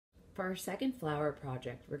For our second flower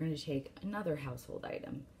project, we're going to take another household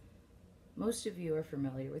item. Most of you are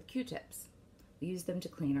familiar with Q-tips. We use them to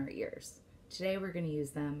clean our ears. Today we're going to use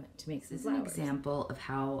them to make some flowers. This is an example of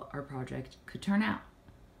how our project could turn out.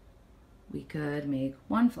 We could make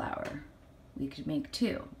one flower. We could make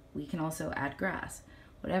two. We can also add grass.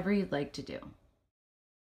 Whatever you'd like to do.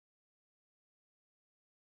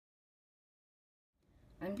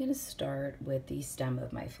 I'm going to start with the stem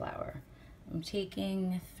of my flower. I'm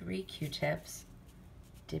taking 3 Q-tips,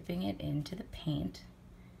 dipping it into the paint,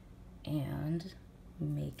 and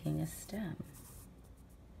making a stem.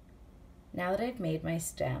 Now that I've made my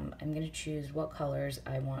stem, I'm going to choose what colors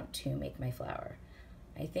I want to make my flower.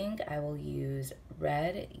 I think I will use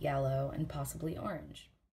red, yellow, and possibly orange.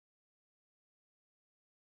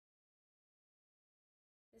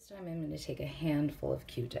 This time I'm going to take a handful of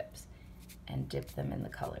Q-tips and dip them in the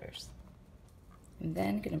colors. I'm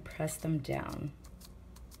then going to press them down.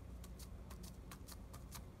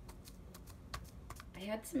 I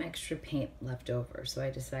had some extra paint left over, so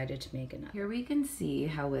I decided to make another. Here we can see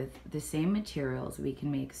how with the same materials we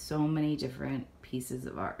can make so many different pieces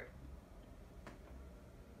of art.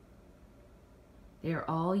 They are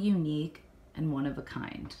all unique and one of a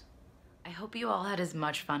kind. I hope you all had as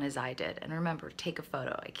much fun as I did, and remember, take a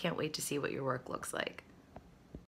photo. I can't wait to see what your work looks like.